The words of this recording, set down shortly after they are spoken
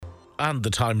And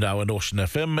the time now in Ocean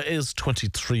FM is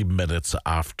 23 minutes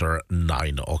after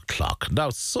 9 o'clock. Now,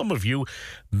 some of you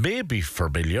may be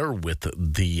familiar with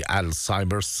the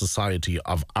Alzheimer's Society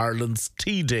of Ireland's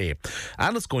Tea Day,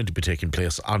 and it's going to be taking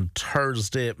place on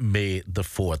Thursday, May the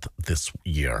 4th this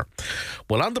year.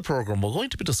 Well, on the programme, we're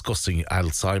going to be discussing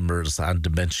Alzheimer's and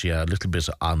dementia a little bit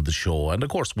on the show, and of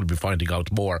course we'll be finding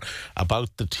out more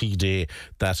about the Tea Day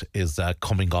that is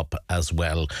coming up as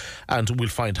well, and we'll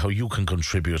find how you can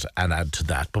contribute and add to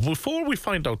that. But before we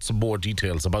find out some more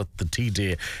details about the Tea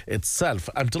Day itself,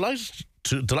 I'm delighted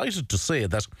to say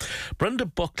that Brenda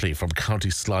Buckley from County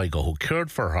Sligo, who cared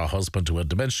for her husband who had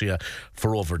dementia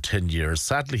for over 10 years,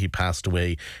 sadly he passed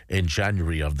away in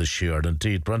January of this year. And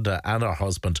indeed, Brenda and her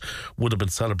husband would have been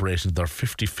celebrating their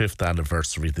 55th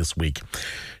anniversary this week.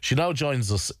 She now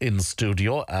joins us in the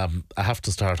studio. I have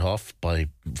to start off by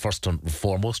first and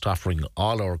foremost offering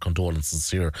all our condolences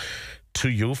here to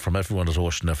you from everyone at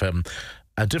Ocean FM.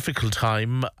 A difficult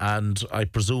time, and I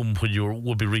presume when you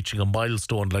will be reaching a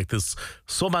milestone like this,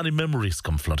 so many memories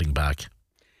come flooding back.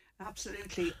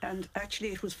 Absolutely, and actually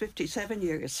it was 57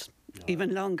 years,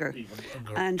 even longer.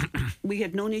 And we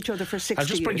had known each other for 60 years.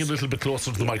 I'll just bring you a little bit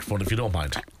closer to the microphone if you don't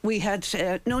mind. We had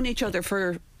known each other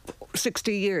for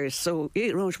 60 years, so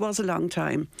it was a long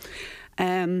time.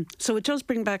 So it does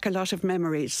bring back a lot of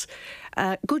memories,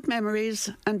 good memories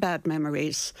and bad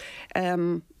memories.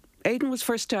 Aidan was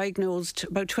first diagnosed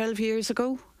about 12 years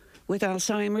ago with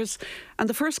Alzheimer's, and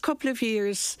the first couple of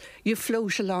years you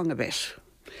float along a bit,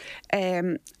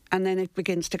 and then it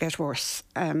begins to get worse,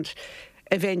 and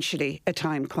eventually a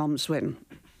time comes when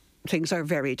things are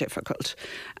very difficult.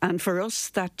 And for us,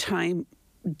 that time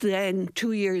then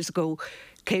 2 years ago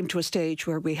came to a stage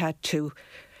where we had to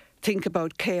think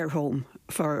about care home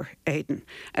for Aidan.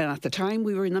 And at the time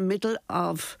we were in the middle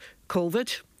of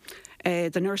COVID.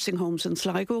 The nursing homes in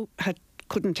Sligo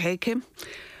couldn't take him,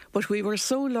 but we were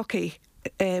so lucky.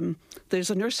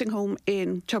 There's a nursing home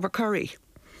in Tubbercurry,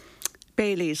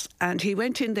 Bailey's, and he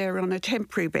went in there on a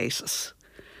temporary basis.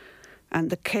 And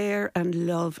the care and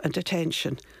love and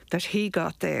attention that he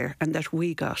got there and that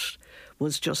we got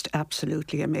was just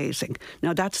absolutely amazing.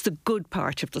 Now, that's the good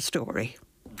part of the story.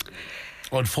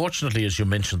 Unfortunately, as you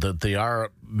mentioned, that they are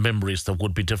memories that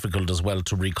would be difficult as well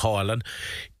to recall. And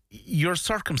your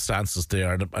circumstances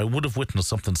there, and I would have witnessed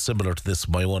something similar to this.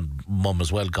 My own mum as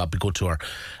well, God be good to her.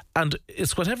 And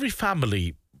it's what every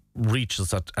family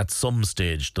reaches at some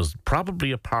stage. There's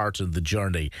probably a part in the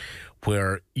journey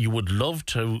where you would love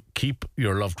to keep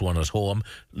your loved one at home,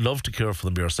 love to care for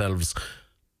them yourselves,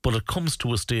 but it comes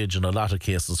to a stage in a lot of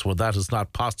cases where that is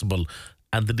not possible,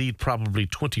 and they need probably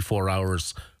 24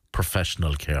 hours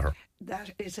professional care.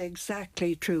 That is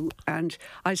exactly true. And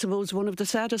I suppose one of the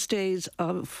saddest days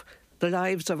of the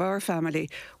lives of our family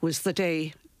was the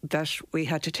day that we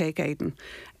had to take Aidan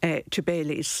to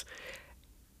Bailey's.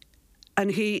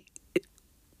 And he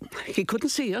couldn't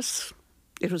see us.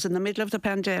 It was in the middle of the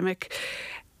pandemic.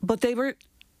 But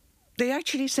they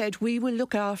actually said, we will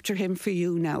look after him for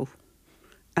you now.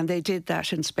 And they did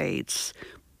that in spades.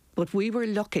 But we were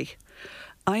lucky.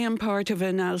 I am part of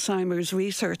an Alzheimer's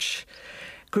research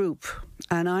group,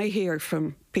 and I hear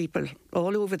from people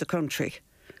all over the country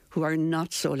who are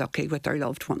not so lucky with their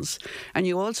loved ones. And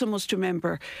you also must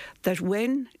remember that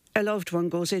when a loved one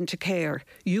goes into care,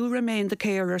 you remain the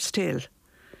carer still.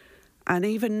 And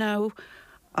even now,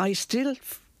 I still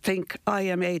think I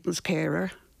am Aidan's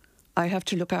carer. I have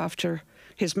to look after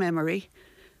his memory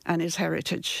and his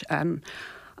heritage. And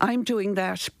I'm doing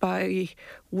that by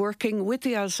working with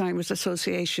the Alzheimer's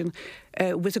Association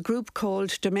with a group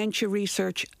called Dementia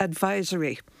Research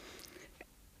Advisory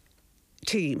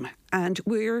Team. And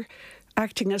we're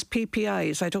acting as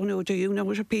PPIs. I don't know, do you know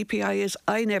what a PPI is?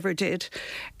 I never did.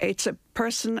 It's a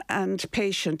person and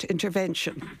patient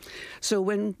intervention. So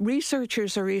when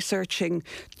researchers are researching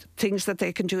things that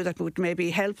they can do that would maybe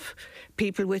help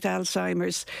people with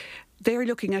Alzheimer's, they're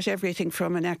looking at everything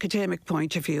from an academic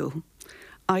point of view.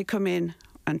 I come in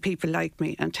and people like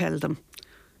me and tell them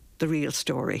the real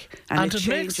story. And it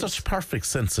makes such perfect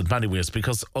sense in many ways,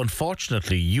 because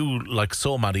unfortunately you, like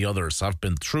so many others, have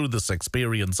been through this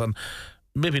experience, and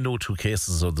maybe no two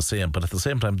cases are the same, but at the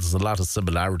same time there's a lot of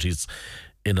similarities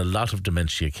in a lot of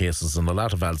dementia cases and a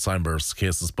lot of Alzheimer's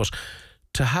cases. But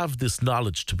to have this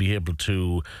knowledge to be able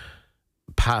to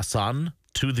pass on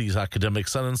to these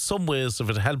academics, and in some ways if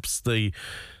it helps the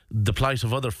plight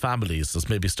of other families that's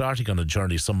maybe starting on a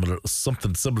journey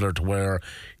something similar to where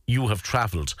you have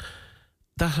travelled,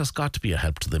 that has got to be a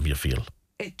help to them, you feel.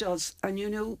 It does. And you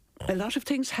know, a lot of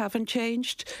things haven't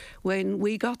changed. When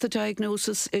we got the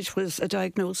diagnosis, it was a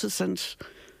diagnosis and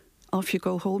off you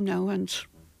go home now, and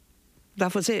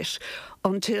that was it,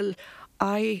 until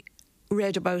I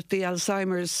read about the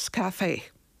Alzheimer's Cafe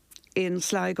in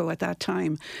Sligo at that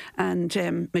time, and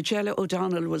Magella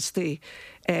O'Donnell was the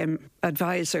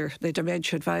advisor, the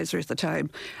dementia advisor at the time.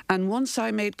 And once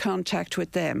I made contact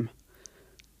with them,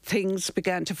 things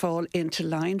began to fall into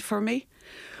line for me.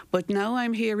 But now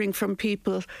I'm hearing from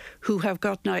people who have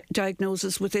got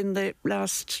diagnoses within the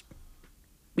last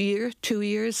year, 2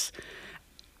 years,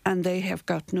 and they have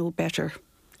got no better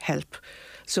help.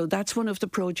 So that's one of the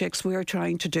projects we're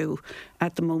trying to do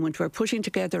at the moment. We're putting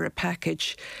together a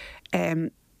package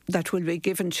that will be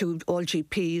given to all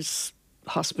GPs,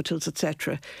 hospitals,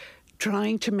 etc.,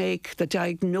 trying to make the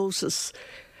diagnosis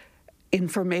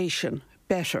information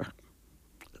better,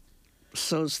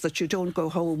 so that you don't go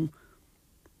home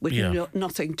with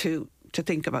nothing to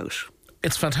think about.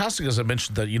 It's fantastic, as I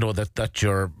mentioned, that that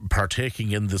you're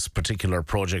partaking in this particular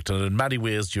project, and in many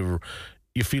ways you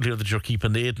feel here that you're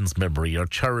keeping Aidan's memory, you're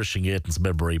cherishing Aidan's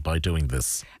memory by doing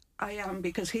this. I am,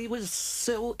 because he was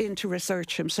so into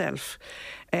research himself.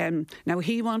 Now,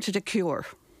 he wanted a cure.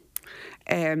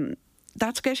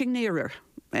 That's getting nearer.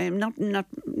 Not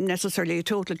necessarily a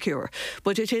total cure,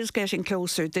 but it is getting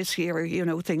closer. This year,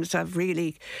 things have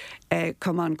really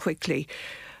come on quickly.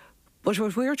 But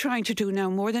what we're trying to do now,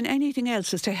 more than anything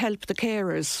else, is to help the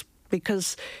carers,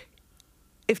 because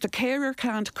if the carer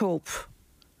can't cope,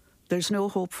 there's no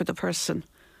hope for the person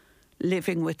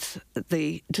living with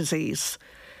the disease.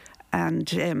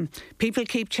 And people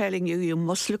keep telling you, you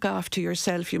must look after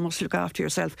yourself, you must look after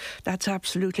yourself. That's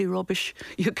absolutely rubbish.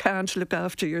 You can't look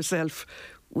after yourself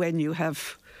when you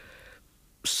have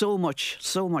so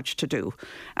much to do.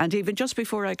 And even just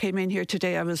before I came in here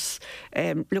today, I was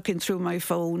looking through my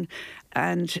phone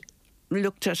and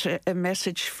looked at a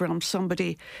message from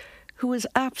somebody who is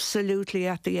absolutely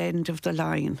at the end of the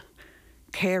line,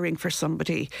 caring for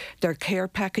somebody. Their care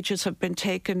packages have been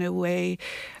taken away.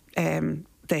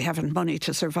 They haven't money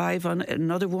to survive on.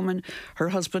 Another woman, her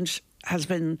husband has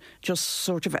been just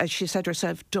sort of, as she said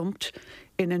herself, dumped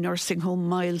in a nursing home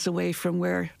miles away from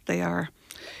where they are.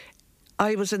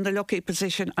 I was in the lucky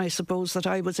position, I suppose, that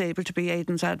I was able to be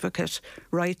Aidan's advocate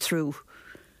right through.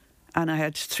 And I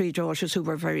had 3 daughters who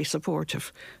were very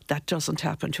supportive. That doesn't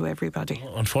happen to everybody.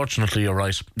 Unfortunately, you're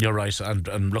right. You're right,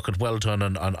 and look at well done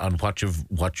on what you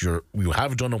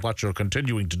have done and what you're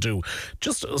continuing to do.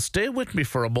 Just stay with me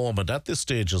for a moment at this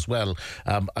stage as well.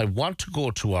 I want to go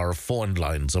to our phone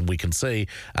lines, and we can say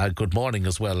good morning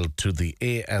as well to the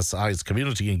ASI's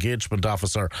Community Engagement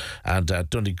Officer and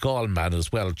Donegal man as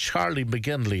well. Charlie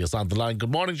McGinley is on the line.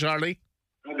 Good morning, Charlie.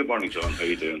 Good morning, John. How are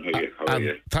you doing? How are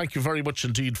you? Thank you very much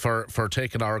indeed for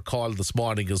taking our call this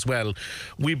morning as well.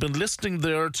 We've been listening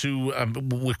there to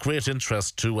with great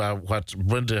interest to what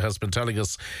Brenda has been telling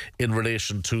us in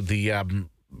relation to the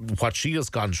what she has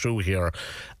gone through here,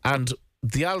 and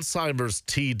the Alzheimer's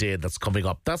Tea Day that's coming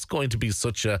up. That's going to be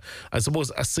such a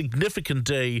significant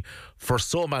day for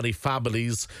so many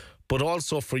families, but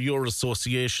also for your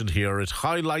association here. It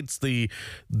highlights the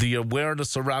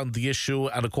awareness around the issue,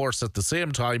 and of course at the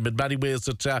same time, in many ways,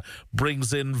 it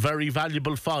brings in very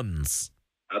valuable funds.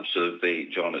 Absolutely,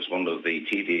 John.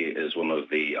 Tea Day is one of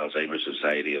the Alzheimer's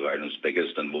Society of Ireland's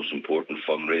biggest and most important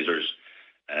fundraisers.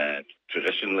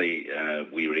 Traditionally,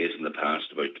 we raised in the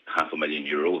past about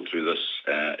 €500,000 through this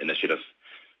initiative.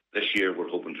 This year, we're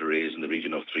hoping to raise in the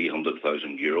region of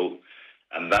 €300,000.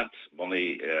 And that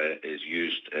money is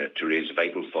used to raise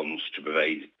vital funds to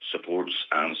provide supports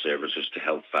and services to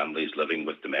help families living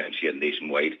with dementia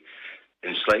nationwide.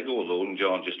 In Sligo alone,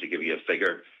 John, just to give you a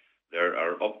figure, there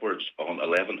are upwards of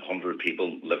 1,100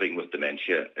 people living with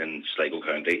dementia in Sligo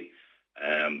County.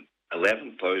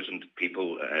 11,000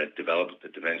 people develop the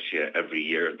dementia every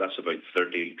year. That's about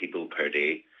 30 people per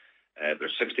day.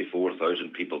 There's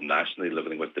 64,000 people nationally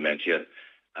living with dementia.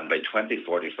 And by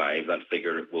 2045, that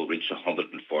figure will reach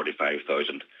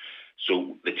 145,000.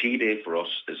 So the Tea Day for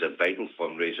us is a vital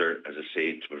fundraiser, as I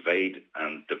say, to provide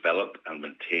and develop and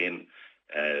maintain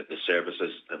the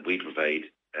services that we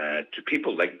provide to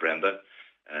people like Brenda.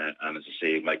 And as I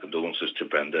say, my condolences to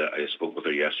Brenda. I spoke with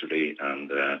her yesterday,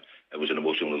 and it was an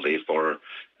emotional day for her.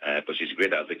 But she's a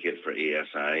great advocate for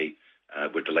ASI.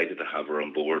 We're delighted to have her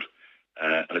on board.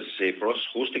 And as I say, for us,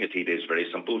 hosting a Tea Day is very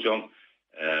simple, John.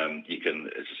 You can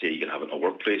have it in a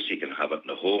workplace, you can have it in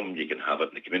a home, you can have it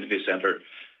in the community centre.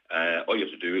 All you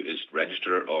have to do is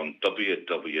register on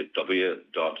www.tday.ie,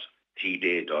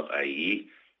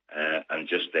 and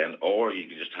just then, or you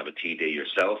can just have a Tea Day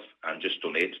yourself and just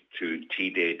donate to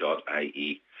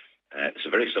tday.ie. It's a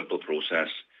very simple process,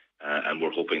 and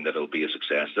we're hoping that it'll be a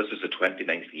success. This is the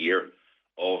 29th year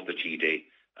of the Tea Day,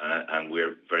 and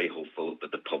we're very hopeful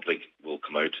that the public will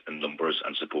come out in numbers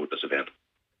and support this event.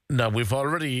 Now, we've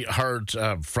already heard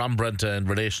from Brenda in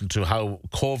relation to how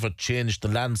COVID changed the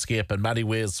landscape in many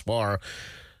ways for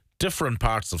different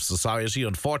parts of society.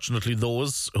 Unfortunately,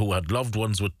 those who had loved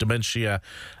ones with dementia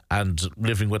and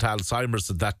living with Alzheimer's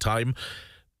at that time.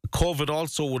 COVID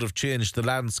also would have changed the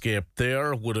landscape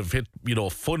there, would have hit,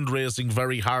 fundraising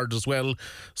very hard as well.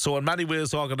 So in many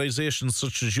ways, organisations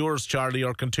such as yours, Charlie,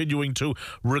 are continuing to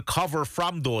recover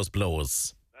from those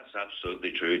blows. That's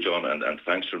absolutely true, John, and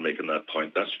thanks for making that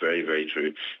point. That's very, very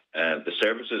true. The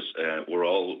services were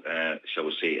all, shall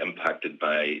we say, impacted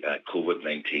by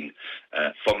COVID-19.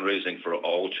 Fundraising for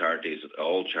all charities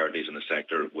in the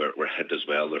sector were hit as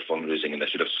well, their fundraising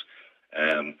initiatives.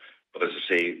 But as I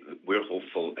say, we're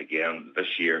hopeful again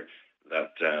this year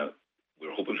that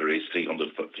we're hoping to raise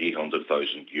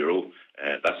 €300,000.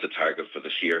 That's the target for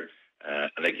this year.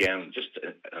 And again, just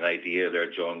an idea there,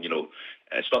 John,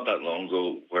 it's not that long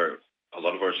ago where a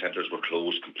lot of our centres were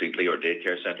closed completely, our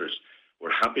daycare centres.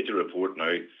 We're happy to report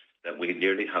now that we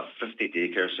nearly have 50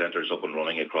 daycare centres up and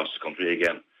running across the country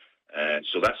again.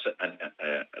 So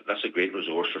that's a great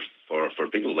resource for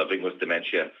people living with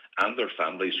dementia and their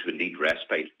families who need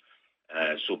respite.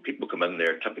 So people come in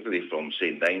there typically from,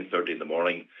 say, 9:30 in the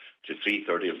morning to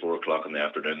 3:30 or 4 o'clock in the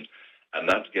afternoon. And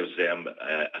that gives them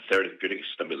a therapeutic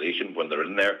stimulation when they're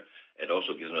in there. It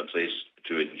also gives them a place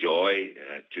to enjoy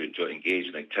engage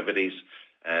in activities.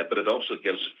 But it also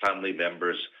gives family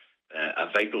members a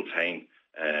vital time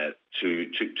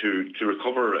to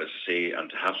recover, as I say, and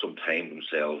to have some time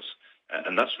themselves.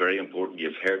 And that's very important.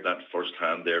 You've heard that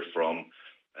firsthand there from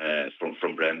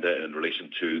Brenda in relation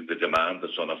to the demand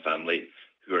that's on a family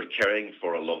who are caring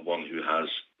for a loved one who has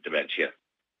dementia.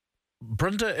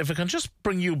 Brenda, if I can just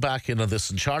bring you back in on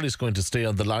this, and Charlie's going to stay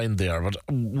on the line there, but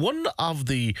one of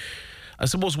the, I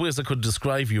suppose, ways I could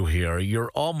describe you here,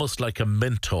 you're almost like a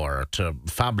mentor to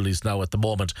families now at the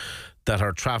moment that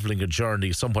are travelling a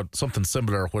journey, something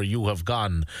similar where you have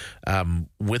gone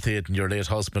with Aidan, your late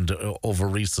husband, over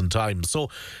recent times. So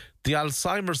the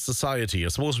Alzheimer's Society, I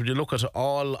suppose when you look at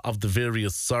all of the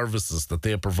various services that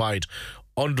they provide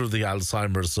under the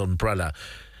Alzheimer's umbrella,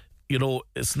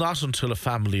 it's not until a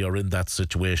family are in that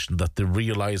situation that they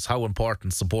realise how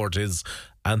important support is,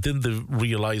 and then they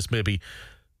realise maybe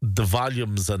the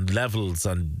volumes and levels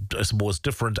and, I suppose,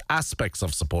 different aspects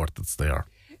of support that's there.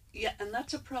 Yeah, and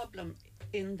that's a problem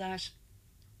in that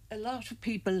a lot of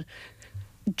people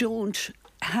don't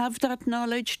have that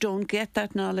knowledge, don't get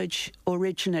that knowledge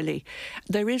originally.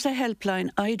 There is a helpline,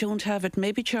 I don't have it,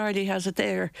 maybe Charlie has it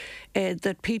there,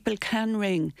 that people can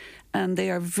ring, and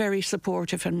they are very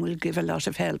supportive and will give a lot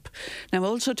of help. Now,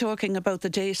 also talking about the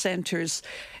day centres,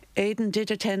 Aidan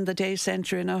did attend the day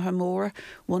centre in Ahamore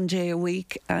 1 day a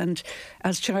week, and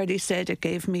as Charlie said, it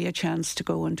gave me a chance to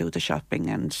go and do the shopping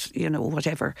and,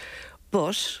 whatever.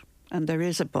 But, and there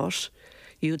is a but,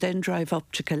 you then drive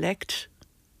up to collect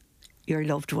your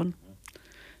loved one,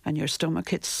 and your stomach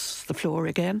hits the floor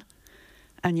again,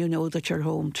 and you know that you're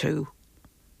home to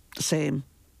the same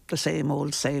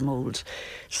old.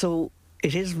 So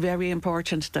it is very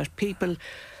important that people,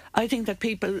 I think that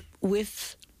people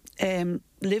with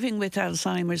living with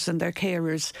Alzheimer's and their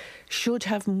carers should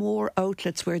have more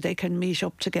outlets where they can meet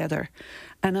up together.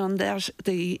 And on that,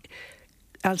 the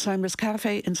Alzheimer's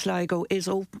Cafe in Sligo is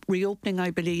reopening,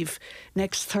 I believe,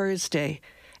 next Thursday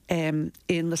in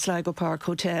the Sligo Park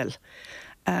Hotel.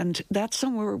 And that's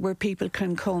somewhere where people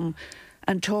can come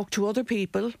and talk to other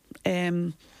people,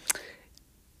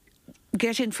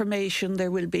 get information. There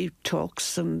will be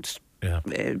talks and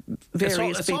various people.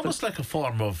 It's almost like a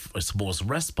form of, I suppose,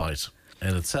 respite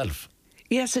in itself.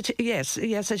 Yes, it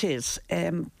is.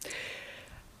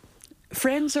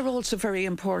 Friends are also very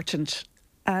important,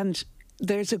 and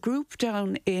there's a group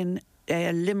down in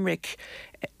Limerick.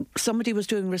 Somebody was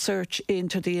doing research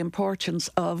into the importance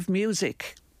of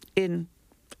music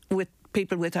with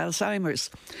people with Alzheimer's,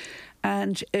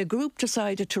 and a group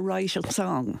decided to write a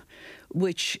song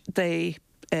which they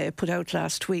put out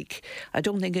last week. I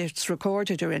don't think it's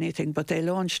recorded or anything, but they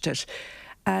launched it,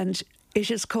 and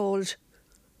it is called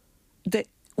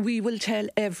We Will Tell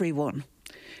Everyone,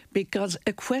 because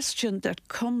a question that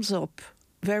comes up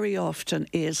very often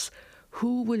is,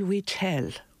 who will we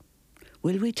tell?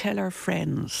 Will we tell our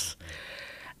friends?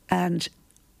 And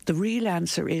the real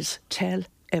answer is tell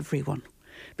everyone,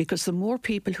 because the more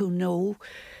people who know,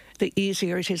 the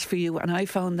easier it is for you. And I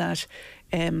found that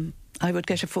I would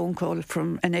get a phone call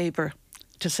from a neighbour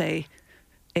to say,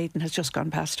 Aidan has just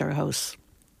gone past our house.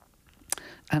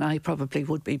 And I probably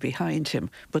would be behind him,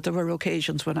 but there were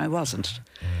occasions when I wasn't.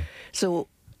 So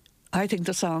I think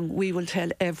the song We Will Tell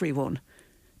Everyone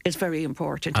is very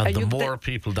important. And the more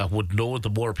people that would know, the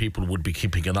more people would be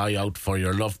keeping an eye out for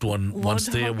your loved one once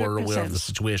they were aware of the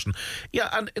situation. Yeah,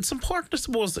 and it's important, I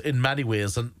suppose, in many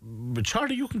ways. And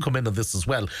Charlie, you can come in on this as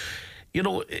well. You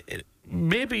know,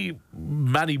 maybe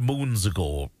many moons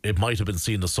ago, it might have been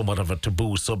seen as somewhat of a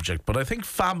taboo subject, but I think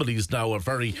families now are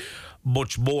very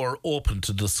much more open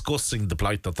to discussing the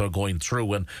plight that they're going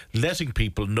through and letting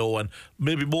people know, and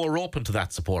maybe more open to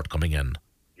that support coming in.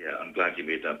 Yeah, I'm glad you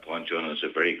made that point, John. It's a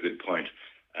very good point.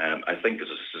 I think as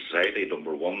a society,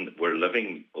 number one, we're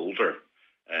living older.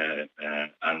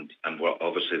 And we're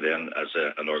obviously then, as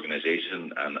an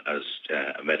organisation and as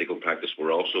a medical practice,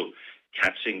 we're also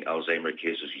catching Alzheimer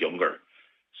cases younger.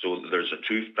 So there's a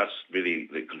truth, that's really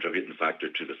the contributing factor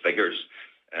to the figures.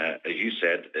 As you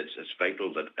said, it's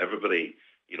vital that everybody,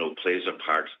 plays a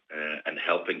part in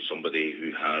helping somebody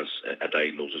who has a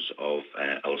diagnosis of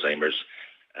Alzheimer's.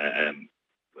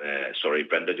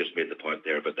 Brenda just made the point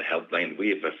there about the helpline. We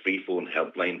have a free phone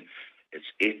helpline.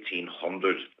 It's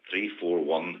 1800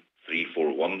 341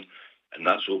 341, and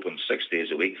that's open 6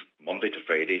 days a week, Monday to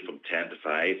Friday from 10 to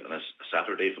 5, and a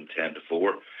Saturday from 10 to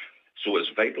 4. So it's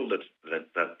vital that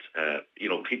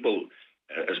people,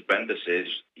 as Brenda says,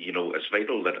 it's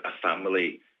vital that a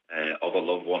family of a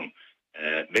loved one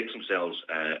makes themselves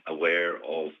aware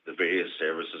of the various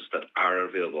services that are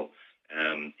available.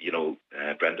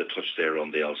 Brenda touched there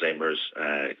on the Alzheimer's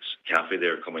cafe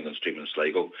there coming on stream in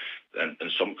Sligo, and in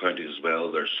some counties as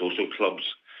well. There's social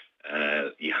clubs.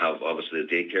 You have obviously the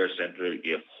daycare centre.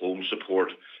 You have home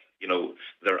support.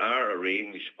 There are a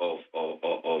range of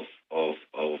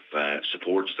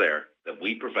supports there that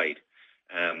we provide.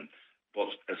 But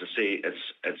as I say,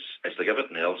 it's like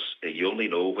everything else. You only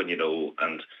know when you know.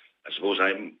 And I suppose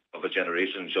I'm of a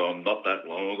generation, John, not that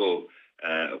long ago,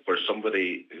 where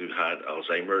somebody who had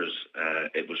Alzheimer's,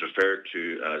 it was referred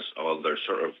to as, they're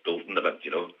sort of doting a bit,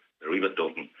 they're a wee bit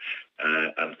doting.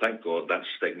 And thank God that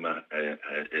stigma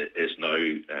is now,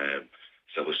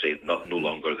 shall we say, no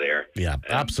longer there. Yeah,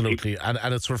 absolutely.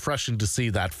 And it's refreshing to see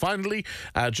that. Finally,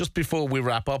 just before we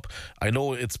wrap up, I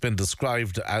know it's been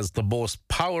described as the most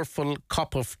powerful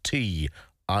cup of tea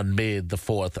on May the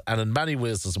 4th. And in many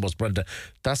ways, I suppose, Brenda,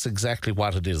 that's exactly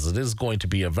what it is. It is going to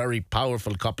be a very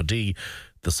powerful cup of tea.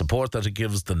 The support that it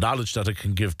gives, the knowledge that it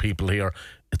can give people here,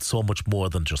 it's so much more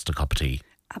than just a cup of tea.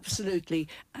 Absolutely.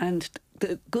 And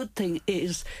the good thing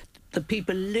is the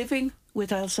people living with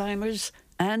Alzheimer's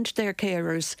and their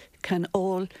carers can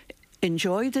all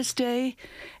enjoy this day,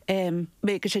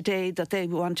 make it a day that they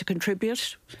want to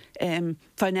contribute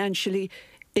financially.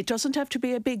 It doesn't have to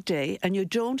be a big day, and you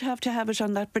don't have to have it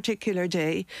on that particular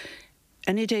day.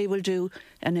 Any day will do,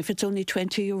 and if it's only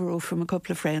 €20 from a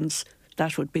couple of friends,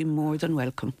 that would be more than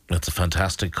welcome. It's a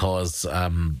fantastic cause.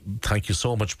 Thank you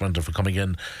so much, Brenda, for coming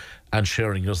in and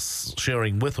sharing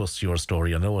with us your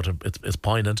story. I know it's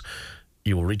poignant.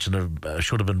 You were should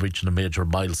have been reaching a major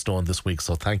milestone this week,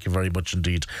 so thank you very much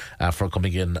indeed for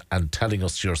coming in and telling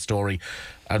us your story.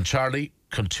 And Charlie,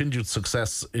 continued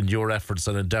success in your efforts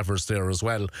and endeavours there as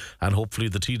well, and hopefully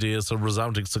the Tea Day is a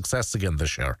resounding success again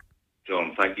this year.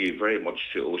 John, thank you very much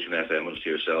to Ocean FM and to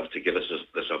yourself to give us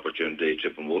this opportunity to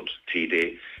promote Tea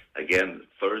Day. Again,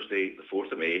 Thursday, the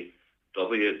 4th of May,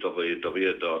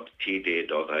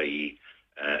 www.teaday.ie.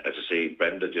 As I say,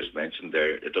 Brenda just mentioned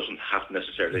there, it doesn't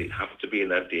necessarily have to be in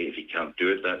that day. If you can't do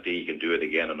it that day, you can do it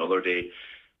again another day.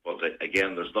 But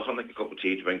again, there's nothing like a cup of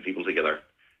tea to bring people together.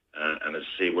 And as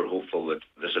I say, we're hopeful that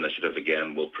this initiative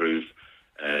again will prove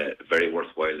very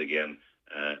worthwhile again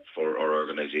for our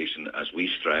organisation as we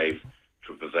strive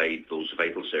to provide those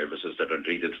vital services that are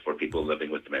needed for people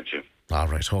living with dementia. All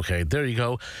right, okay, there you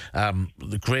go.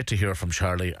 Great to hear from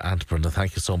Charlie and Brenda.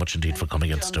 Thank you so much indeed for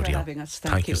coming in studio. For having us.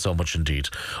 Thank you so much indeed.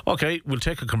 Okay, we'll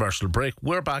take a commercial break.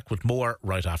 We're back with more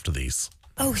right after these.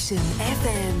 Ocean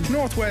FM. Northwest.